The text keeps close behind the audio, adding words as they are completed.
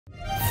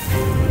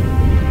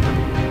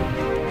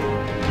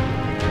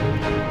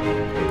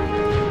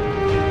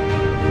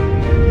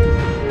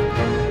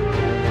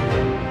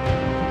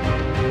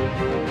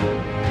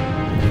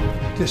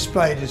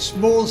Despite its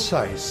small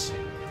size,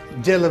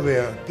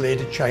 Delaware played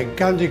a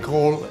gigantic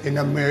role in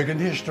American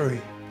history,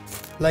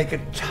 like a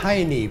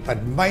tiny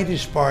but mighty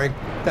spark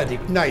that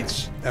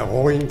ignites a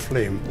roaring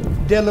flame.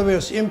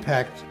 Delaware's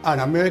impact on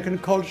American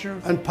culture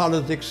and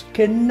politics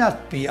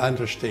cannot be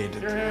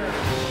understated.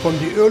 From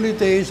the early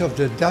days of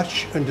the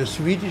Dutch and the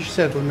Swedish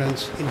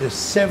settlements in the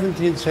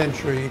 17th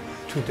century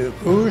to the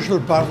crucial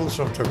battles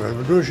of the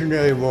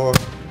Revolutionary War,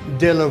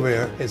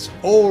 Delaware has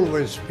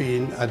always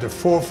been at the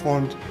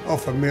forefront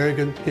of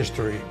American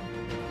history.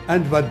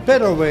 And what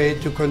better way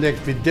to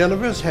connect with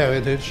Delaware's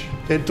heritage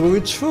than through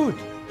its food?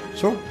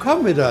 So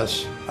come with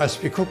us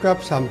as we cook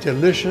up some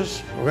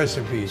delicious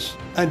recipes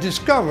and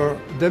discover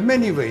the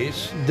many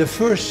ways the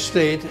first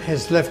state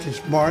has left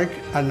its mark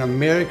on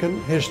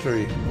American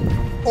history.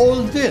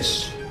 All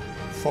this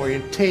for a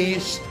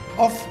taste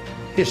of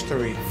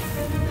history.